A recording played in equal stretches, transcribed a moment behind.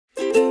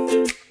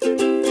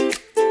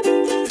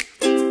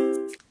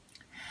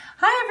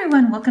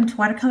everyone, welcome to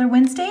Watercolor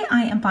Wednesday.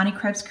 I am Bonnie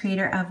Krebs,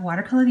 creator of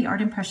Watercolor the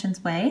Art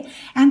Impressions Way,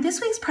 and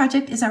this week's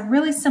project is a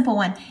really simple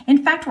one.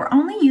 In fact, we're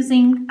only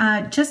using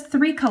just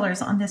 3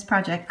 colors on this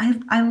project.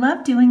 I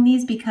love doing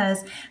these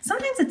because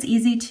sometimes it's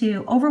easy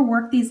to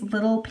overwork these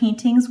little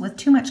paintings with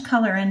too much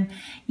color, and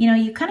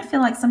you kind of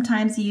feel like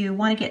sometimes you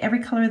want to get every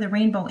color of the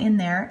rainbow in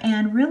there,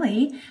 and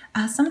really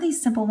some of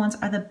these simple ones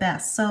are the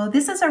best. So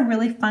this is a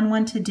really fun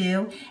one to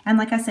do, and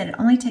like I said, it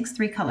only takes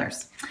 3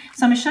 colors.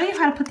 So I'm going to show you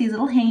how to put these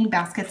little hanging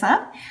baskets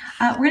up.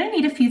 We're going to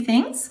need a few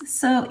things.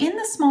 So in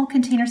the small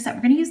container set,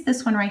 we're going to use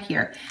this one right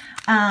here.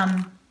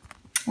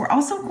 We're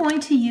also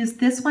going to use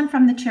this one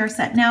from the chair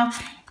set. Now,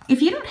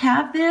 if you don't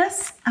have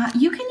this,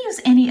 you can use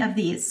any of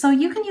these. So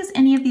you can use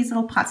any of these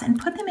little pots and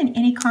put them in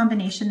any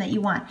combination that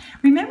you want.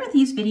 Remember,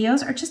 these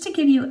videos are just to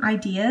give you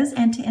ideas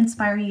and to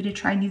inspire you to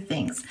try new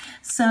things.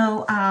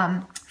 So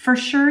for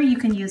sure, you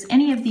can use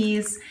any of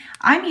these.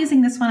 I'm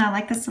using this one. I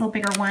like this little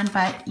bigger one,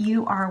 but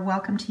you are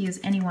welcome to use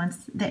any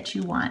ones that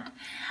you want.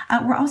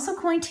 We're also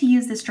going to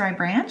use this dry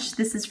branch.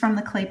 This is from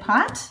the clay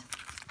pot.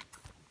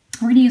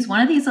 We're going to use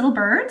one of these little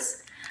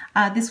birds.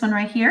 This one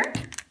right here.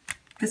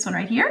 This one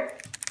right here.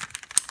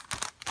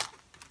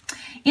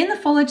 In the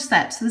foliage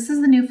set, so this is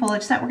the new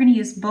foliage set, we're going to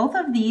use both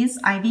of these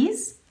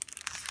ivies.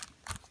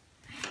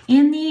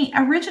 In the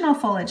original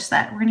foliage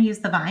set, we're going to use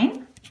the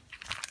vine.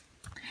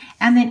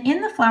 And then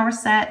in the flower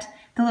set,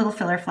 the little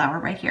filler flower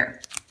right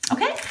here.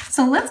 Okay,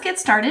 so let's get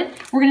started.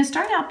 We're going to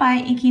start out by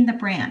inking the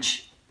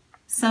branch.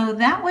 So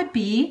that would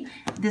be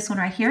this one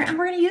right here, and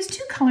we're going to use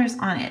 2 colors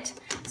on it.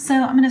 So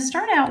I'm going to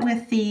start out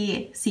with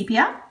the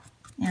sepia,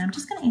 and I'm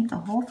just going to ink the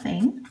whole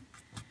thing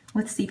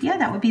with sepia.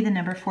 That would be the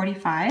number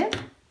 45.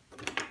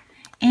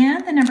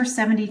 And the number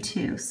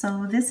 72.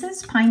 So this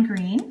is pine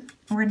green.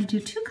 We're going to do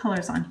 2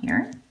 colors on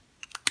here.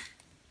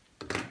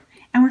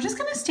 And we're just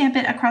going to stamp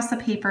it across the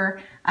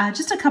paper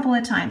just a couple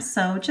of times.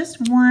 So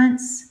just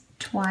once,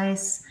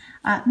 twice,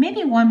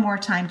 maybe one more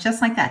time,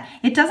 just like that.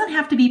 It doesn't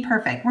have to be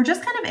perfect. We're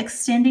just kind of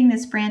extending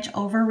this branch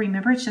over.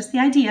 Remember, it's just the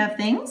idea of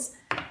things.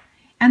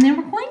 And then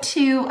we're going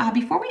to,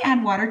 before we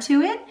add water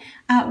to it,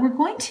 we're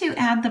going to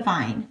add the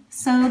vine.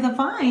 So the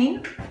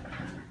vine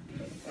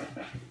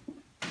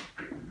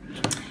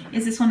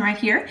is this one right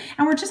here,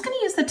 and we're just going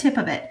to use the tip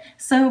of it.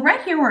 So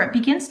right here where it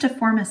begins to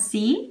form a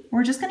C,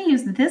 we're just going to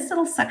use this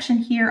little section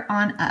here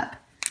on up.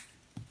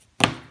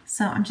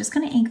 So I'm just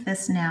going to ink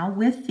this now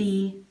with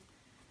the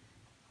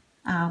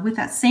with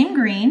that same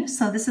green.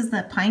 So this is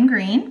the pine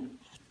green,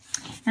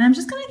 and I'm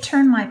just going to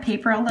turn my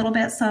paper a little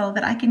bit so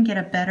that I can get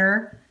a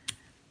better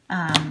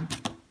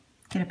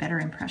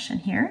impression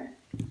here.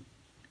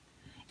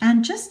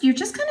 And you're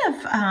just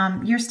kind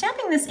of you're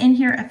stamping this in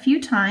here a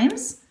few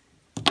times.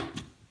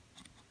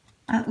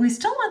 We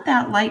still want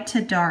that light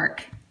to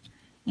dark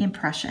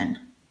impression.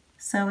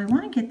 So we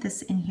want to get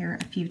this in here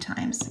a few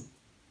times.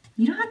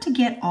 You don't have to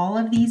get all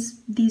of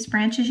these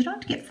branches. You don't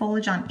have to get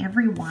foliage on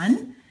every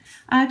one.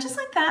 Just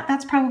like that,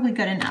 that's probably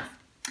good enough.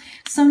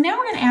 So now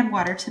we're going to add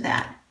water to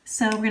that.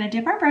 So we're going to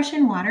dip our brush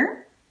in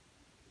water,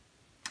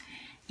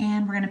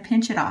 and we're going to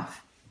pinch it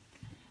off.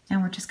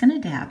 And we're just going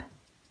to dab.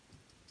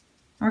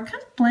 We're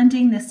kind of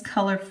blending this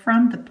color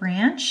from the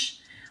branch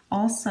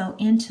also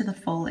into the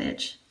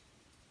foliage.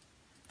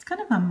 It's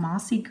kind of a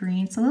mossy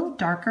green. It's a little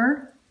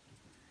darker,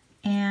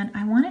 and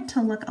I want it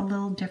to look a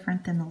little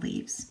different than the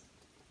leaves.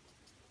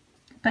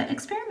 But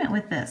experiment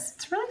with this.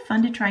 It's really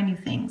fun to try new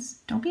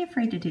things. Don't be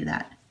afraid to do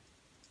that.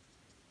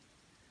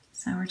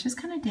 So we're just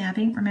kind of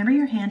dabbing. Remember,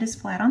 your hand is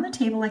flat on the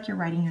table like you're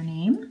writing your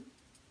name.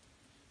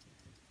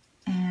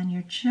 And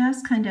you're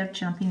just kind of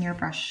jumping your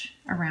brush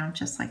around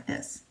just like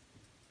this.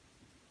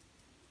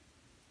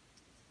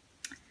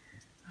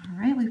 All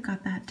right, we've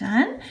got that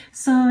done.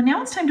 So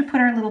now it's time to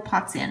put our little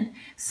pots in.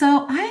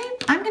 So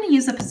I'm going to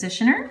use a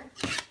positioner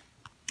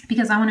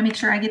because I want to make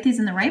sure I get these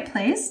in the right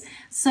place.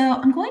 So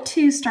I'm going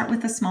to start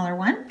with the smaller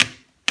one,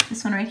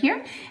 this one right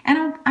here.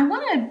 And I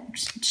want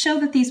to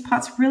show that these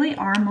pots really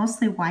are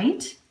mostly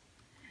white.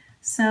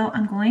 So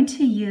I'm going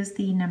to use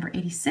the number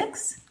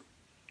 86,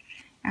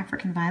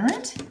 African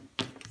Violet.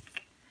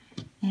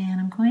 And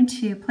I'm going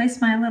to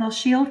place my little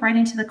shield right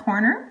into the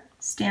corner.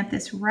 Stamp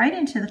this right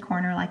into the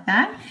corner like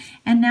that.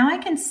 And now I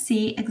can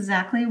see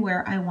exactly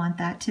where I want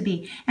that to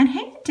be. And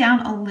hang it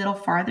down a little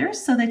farther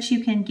so that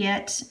you can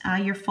get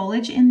your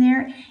foliage in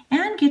there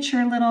and get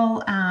your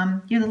little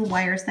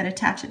wires that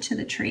attach it to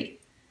the tree.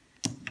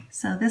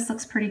 So this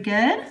looks pretty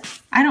good.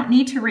 I don't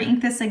need to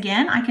re-ink this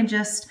again. I can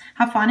just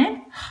huff on it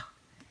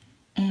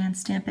and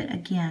stamp it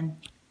again,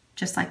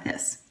 just like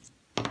this.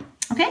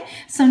 Okay,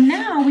 so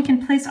now we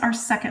can place our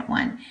second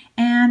one,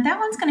 and that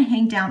one's going to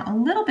hang down a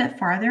little bit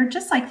farther,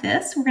 just like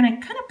this. We're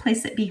going to kind of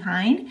place it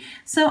behind.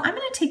 So I'm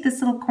going to take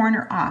this little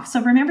corner off.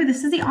 So remember,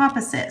 this is the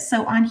opposite.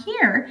 So on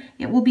here,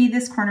 it will be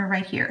this corner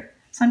right here.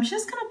 So I'm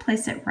just going to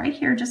place it right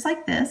here, just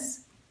like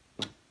this.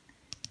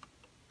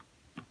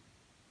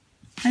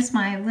 Place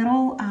my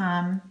little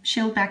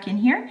shield back in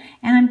here,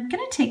 and I'm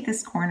going to take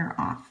this corner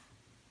off.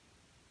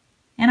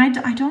 And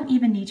I don't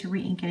even need to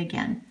re-ink it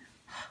again.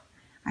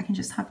 I can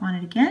just huff on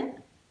it again.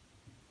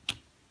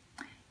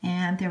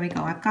 And there we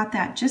go. I've got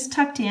that just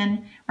tucked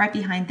in right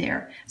behind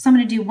there. So I'm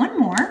going to do one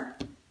more.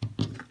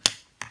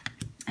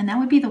 And that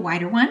would be the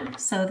wider one.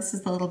 So this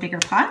is the little bigger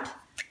pot.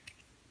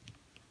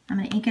 I'm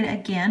going to ink it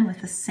again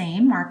with the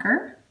same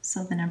marker.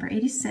 So the number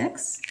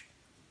 86.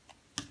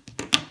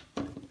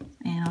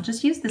 And I'll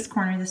just use this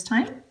corner this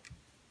time.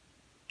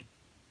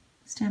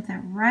 Stamp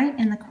that right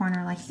in the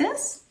corner like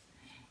this.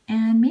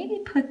 And maybe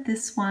put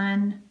this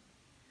one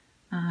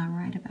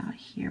right about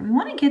here. We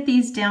want to get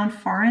these down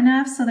far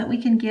enough so that we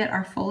can get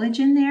our foliage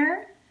in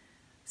there.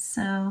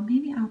 So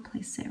maybe I'll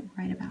place it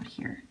right about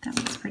here. That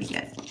looks pretty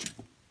good.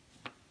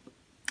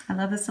 I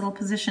love this little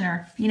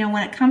positioner. You know,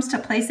 when it comes to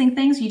placing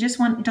things, you just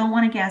don't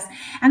want to guess.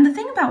 And the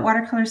thing about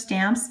watercolor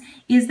stamps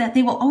is that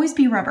they will always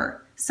be rubber.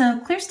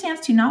 So clear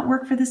stamps do not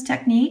work for this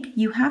technique.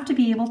 You have to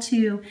be able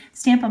to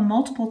stamp them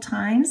multiple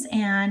times,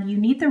 and you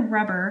need the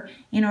rubber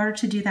in order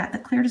to do that. The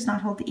clear does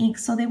not hold the ink,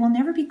 so they will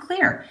never be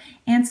clear.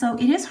 And so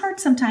it is hard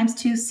sometimes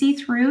to see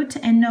through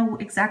and know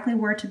exactly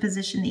where to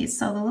position these.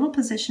 So the little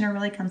positioner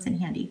really comes in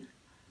handy.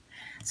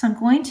 So I'm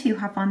going to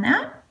hop on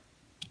that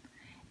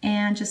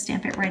and just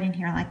stamp it right in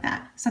here like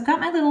that. So I've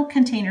got my little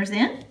containers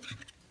in.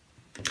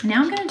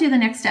 Now I'm going to do the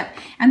next step,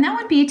 and that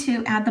would be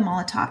to add the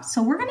Molotov.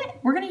 So we're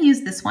gonna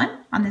use this one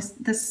on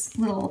this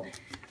little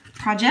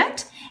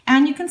project,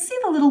 and you can see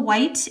the little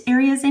white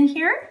areas in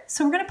here.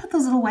 So we're going to put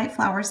those little white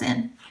flowers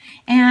in,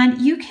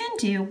 and you can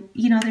do,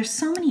 you know, there's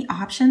so many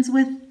options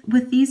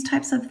with these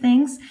types of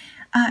things.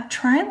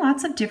 Try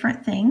lots of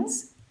different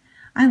things.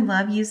 I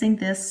love using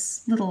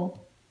this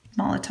little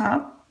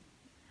Molotov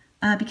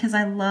because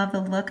I love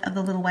the look of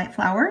the little white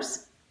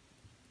flowers,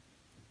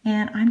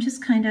 and I'm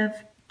just kind of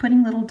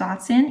putting little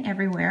dots in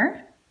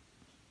everywhere.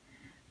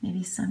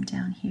 Maybe some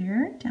down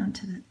here, down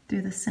to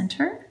through the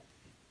center.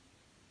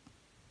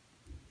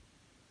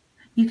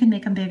 You can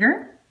make them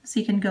bigger, so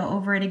you can go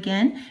over it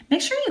again.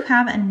 Make sure you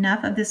have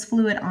enough of this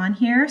fluid on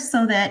here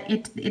so that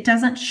it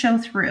doesn't show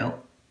through.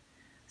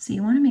 So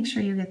you want to make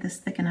sure you get this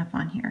thick enough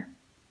on here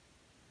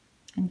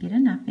and get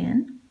enough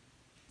in.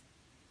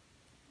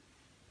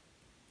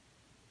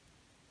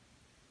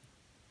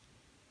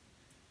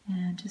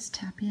 And just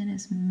tap in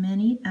as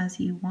many as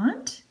you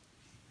want.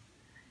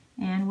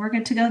 And we're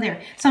good to go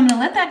there. So I'm going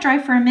to let that dry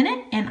for a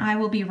minute, and I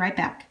will be right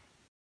back.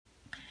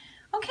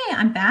 Okay,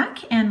 I'm back,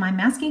 and my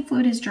masking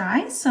fluid is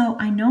dry, so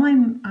I know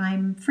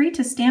I'm free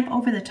to stamp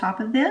over the top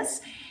of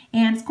this,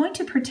 and it's going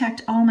to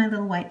protect all my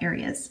little white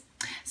areas.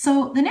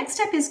 So the next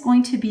step is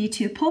going to be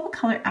to pull the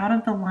color out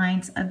of the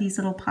lines of these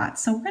little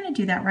pots. So we're going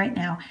to do that right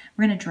now.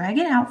 We're going to drag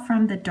it out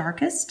from the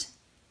darkest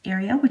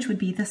area, which would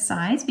be the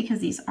sides, because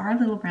these are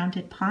little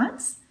rounded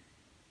pots.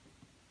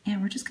 And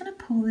we're just going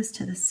to pull this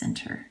to the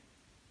center.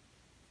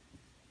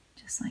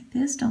 Just like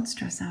this. Don't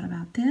stress out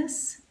about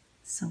this.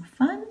 So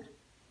fun.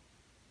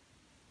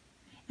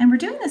 And we're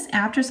doing this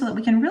after so that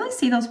we can really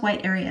see those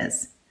white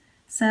areas.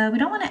 So we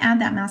don't want to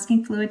add that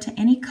masking fluid to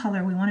any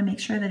color. We want to make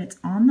sure that it's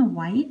on the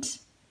white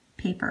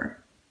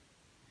paper.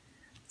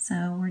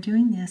 So we're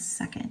doing this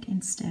second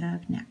instead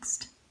of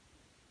next.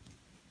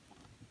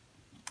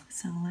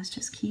 So let's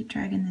just keep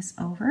dragging this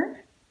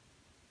over.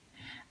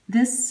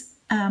 This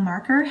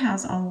marker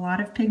has a lot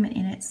of pigment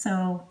in it,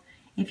 so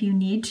if you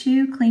need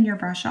to clean your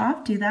brush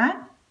off, do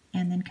that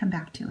and then come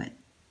back to it.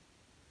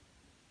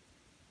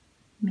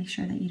 Make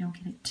sure that you don't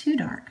get it too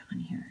dark on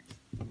here.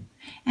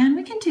 And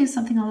we can do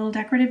something a little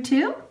decorative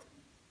too.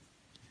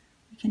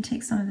 We can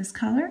take some of this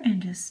color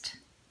and just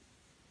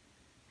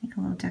make a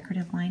little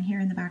decorative line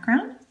here in the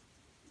background.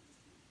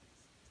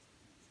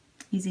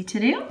 Easy to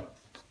do.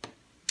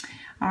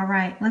 All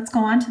right, let's go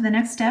on to the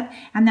next step,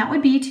 and that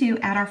would be to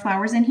add our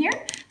flowers in here.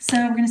 So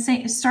we're going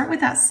to start with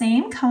that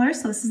same color.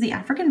 So this is the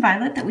African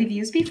violet that we've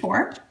used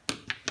before.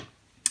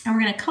 And we're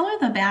going to color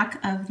the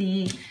back of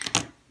the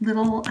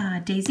little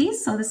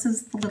daisies. So this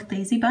is the little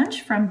daisy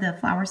bunch from the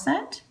flower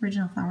set,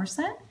 original flower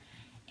set.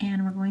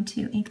 And we're going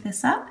to ink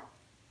this up,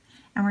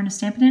 and we're going to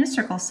stamp it in a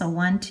circle. So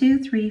 1, 2,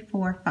 3,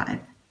 4, 5.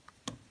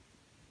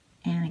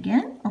 And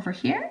again, over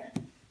here,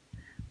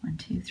 1,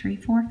 2, 3,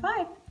 4,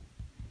 5.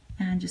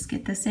 And just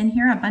get this in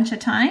here a bunch of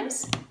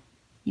times.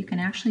 You can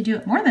actually do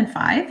it more than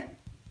 5,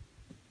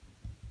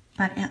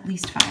 but at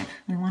least 5.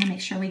 We want to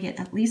make sure we get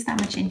at least that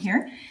much in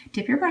here.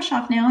 Dip your brush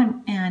off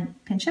now and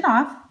pinch it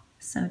off.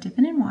 So dip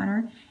it in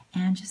water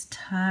and just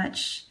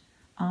touch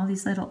all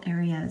these little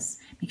areas.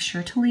 Make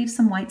sure to leave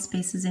some white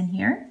spaces in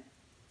here.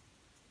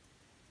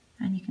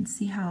 And you can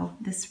see how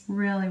this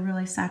really,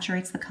 really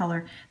saturates the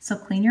color. So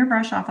clean your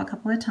brush off a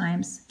couple of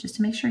times just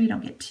to make sure you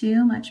don't get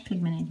too much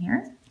pigment in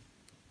here.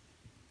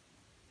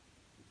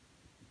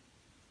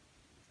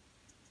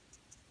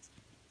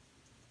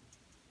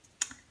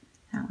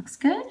 That looks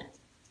good.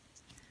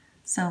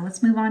 So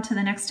let's move on to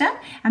the next step,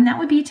 and that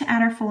would be to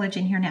add our foliage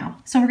in here now.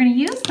 So we're going to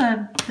use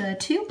the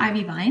 2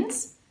 ivy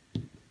vines.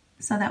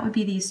 So that would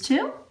be these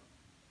 2.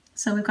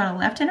 So we've got a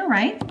left and a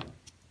right.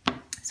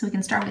 So we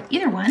can start with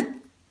either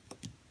one.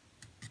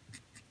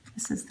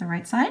 This is the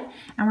right side,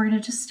 and we're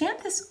going to just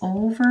stamp this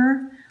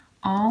over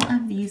all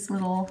of these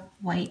little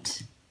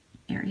white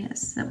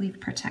areas that we've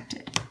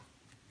protected.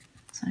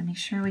 So I make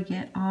sure we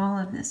get all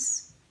of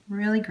this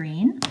really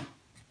green.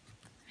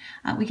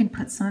 We can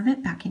put some of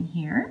it back in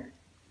here,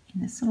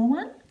 in this little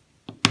one.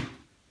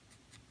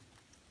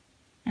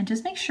 And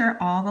just make sure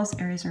all those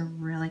areas are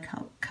really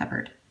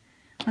covered.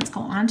 Let's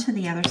go on to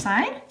the other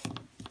side.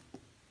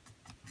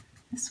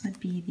 This would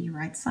be the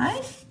right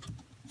side.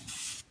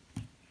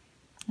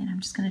 And I'm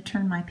just going to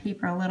turn my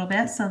paper a little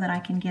bit so that I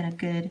can get a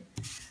good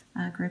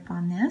grip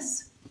on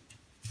this.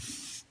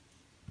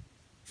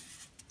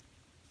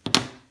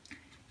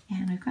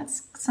 And we've got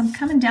some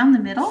coming down the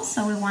middle,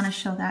 so we want to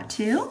show that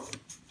too.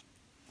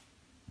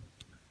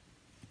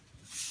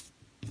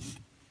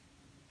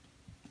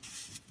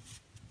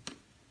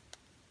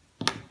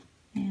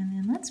 And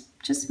then let's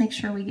just make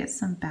sure we get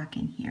some back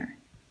in here.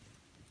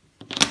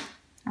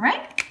 All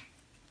right.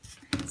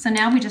 So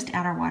now we just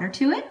add our water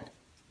to it.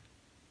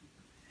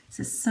 This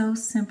is so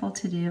simple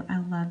to do. I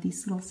love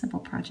these little simple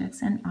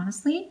projects. And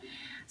honestly,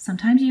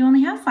 sometimes you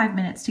only have 5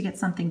 minutes to get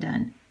something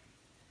done.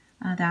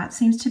 That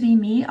seems to be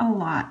me a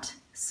lot.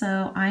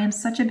 So I am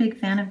such a big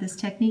fan of this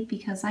technique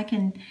because I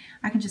can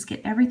just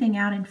get everything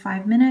out in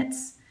 5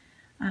 minutes.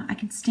 I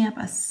can stamp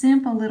a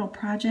simple little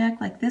project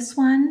like this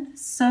one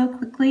so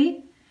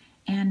quickly,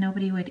 and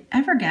nobody would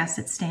ever guess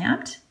it's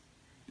stamped.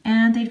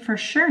 And they'd for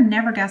sure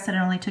never guess that it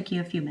only took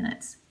you a few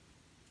minutes.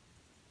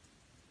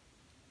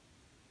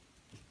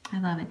 I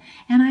love it.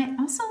 And I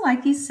also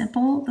like the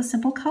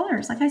simple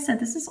colors. Like I said,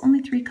 this is only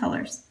 3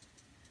 colors.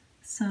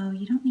 So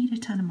you don't need a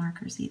ton of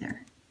markers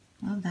either.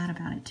 Love that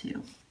about it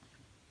too.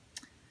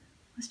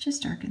 Let's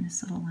just darken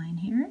this little line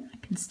here. I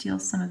can steal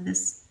some of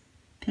this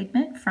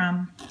pigment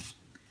from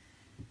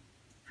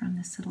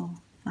this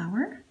little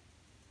flower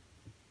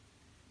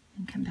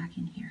and come back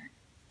in here.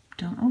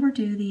 Don't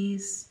overdo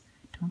these.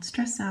 Don't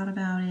stress out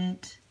about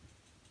it.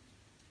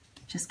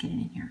 Just get it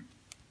in here.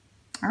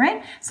 All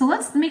right, so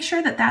let's make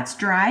sure that that's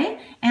dry,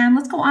 and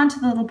let's go on to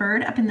the little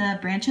bird up in the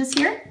branches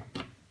here.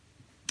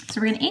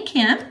 So we're going to ink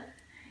him,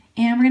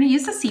 and we're going to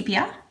use the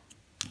sepia.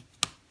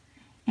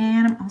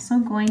 And I'm also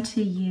going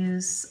to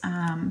use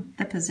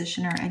the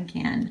positioner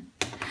again.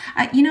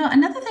 You know,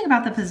 another thing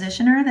about the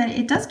positioner, that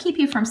it does keep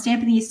you from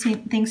stamping these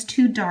things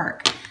too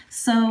dark.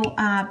 So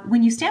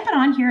when you stamp it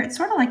on here, it's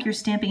sort of like you're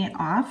stamping it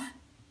off.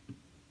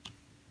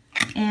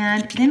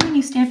 And then when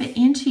you stamp it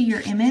into your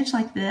image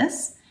like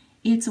this,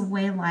 it's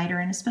way lighter,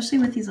 and especially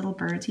with these little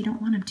birds, you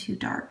don't want them too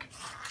dark.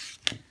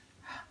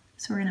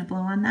 So we're going to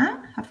blow on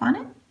that, huff on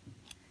it,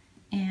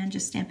 and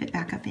just stamp it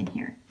back up in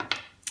here.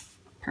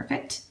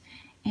 Perfect.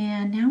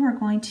 And now we're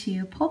going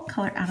to pull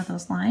color out of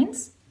those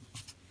lines.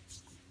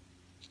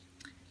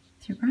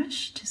 With your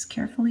brush, just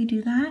carefully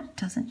do that.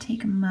 Doesn't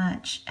take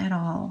much at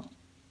all.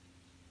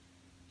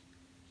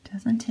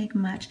 Doesn't take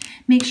much.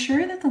 Make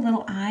sure that the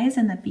little eyes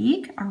and the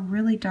beak are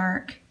really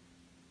dark.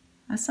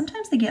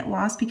 Sometimes they get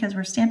lost because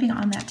we're stamping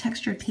on that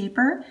textured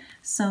paper,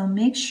 so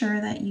make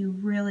sure that you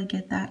really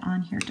get that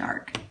on here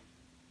dark.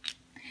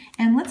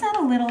 And let's add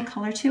a little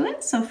color to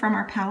it. So from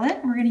our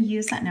palette, we're going to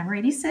use that number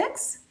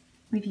 86.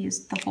 We've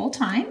used the whole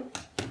time.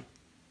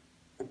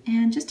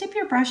 And just dip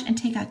your brush and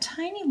take a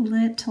tiny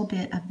little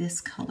bit of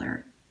this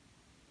color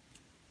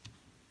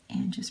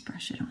and just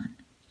brush it on.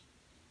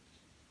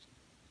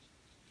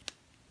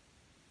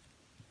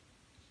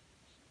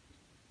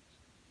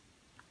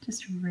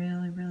 Just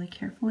really, really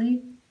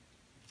carefully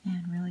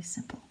and really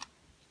simple.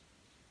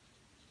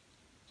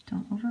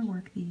 Don't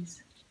overwork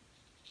these.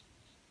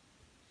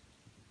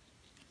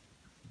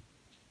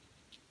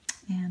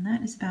 And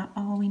that is about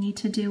all we need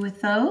to do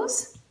with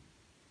those.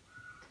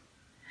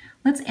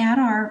 Let's add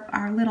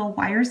our little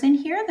wires in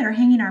here that are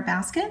hanging our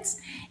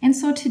baskets. And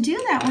so to do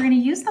that, we're going to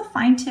use the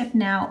fine tip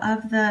now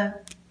of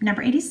the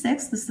number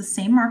 86. This is the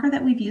same marker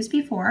that we've used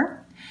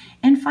before.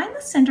 And find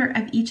the center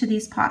of each of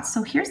these pots.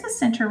 So here's the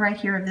center right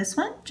here of this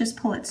one. Just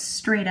pull it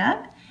straight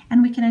up,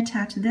 and we can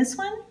attach this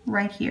one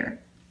right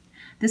here.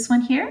 This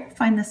one here,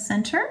 find the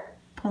center,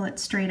 pull it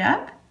straight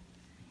up,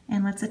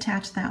 and let's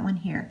attach that one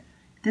here.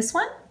 This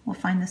one, we'll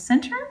find the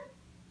center,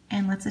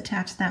 and let's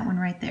attach that one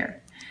right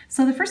there.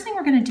 So the first thing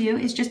we're going to do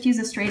is just use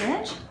a straight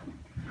edge.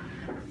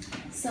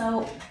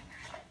 So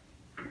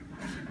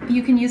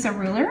you can use a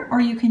ruler or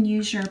you can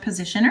use your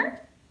positioner.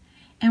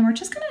 And we're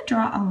just going to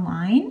draw a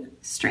line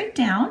straight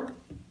down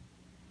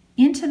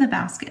into the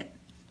basket.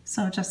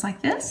 So just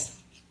like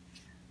this.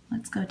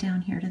 Let's go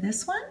down here to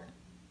this one.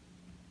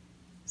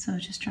 So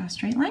just draw a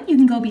straight line. You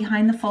can go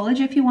behind the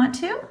foliage if you want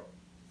to.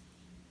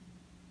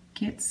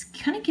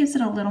 Kind of gives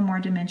it a little more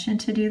dimension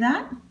to do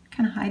that.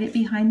 Kind of hide it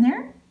behind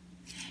there.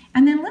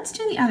 And then let's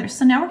do the other.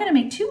 So now we're going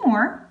to make 2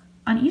 more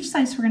on each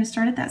side. So we're going to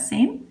start at that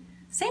same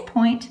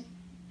point,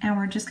 and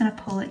we're just going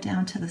to pull it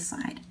down to the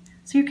side.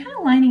 So you're kind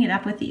of lining it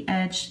up with the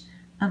edge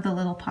of the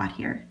little pot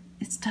here.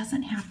 It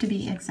doesn't have to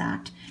be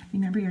exact.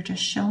 Remember, you're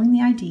just showing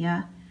the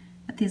idea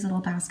that these little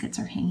baskets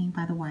are hanging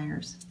by the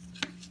wires.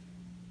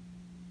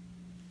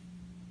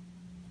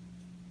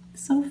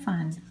 So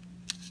fun.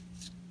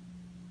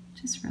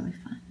 Just really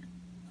fun.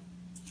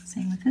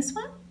 Same with this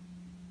one.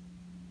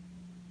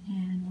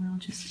 And we'll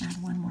just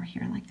add one more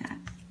here like that.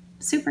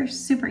 Super,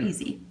 super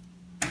easy.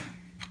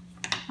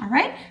 All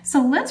right,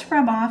 so let's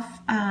rub off,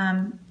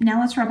 now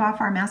let's rub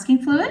off our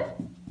masking fluid,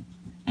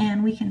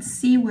 and we can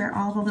see where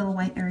all the little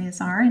white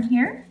areas are in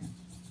here.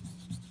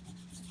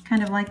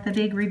 Kind of like the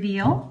big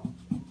reveal.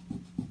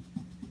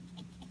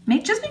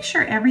 Just make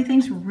sure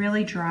everything's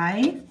really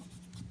dry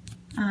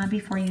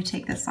before you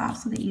take this off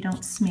so that you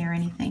don't smear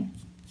anything.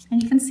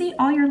 And you can see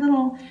all your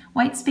little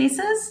white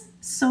spaces,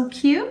 so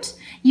cute.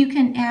 You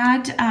can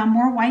add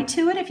more white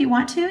to it if you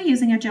want to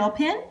using a gel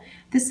pen.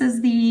 This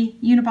is the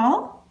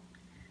Uniball,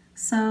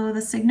 so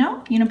the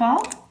Signo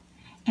Uniball.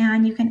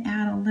 And you can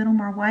add a little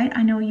more white.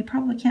 I know you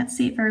probably can't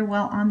see it very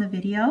well on the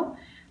video,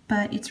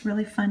 but it's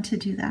really fun to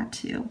do that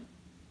too.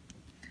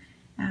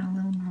 Add a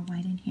little more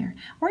white in here.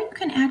 Or you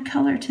can add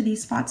color to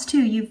these spots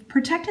too. You've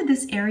protected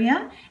this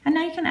area, and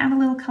now you can add a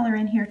little color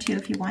in here too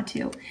if you want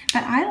to.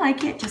 But I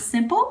like it just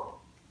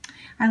simple.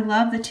 I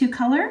love the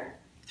 2-color,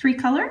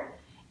 3-color,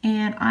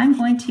 and I'm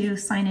going to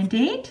sign and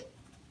date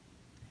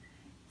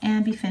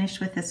and be finished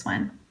with this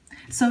one.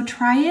 So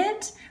try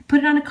it, put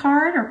it on a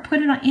card or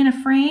put it in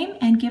a frame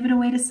and give it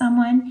away to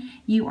someone.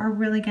 You are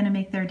really going to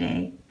make their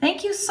day.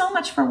 Thank you so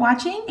much for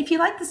watching. If you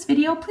like this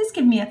video, please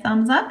give me a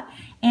thumbs up,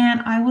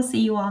 and I will see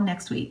you all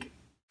next week.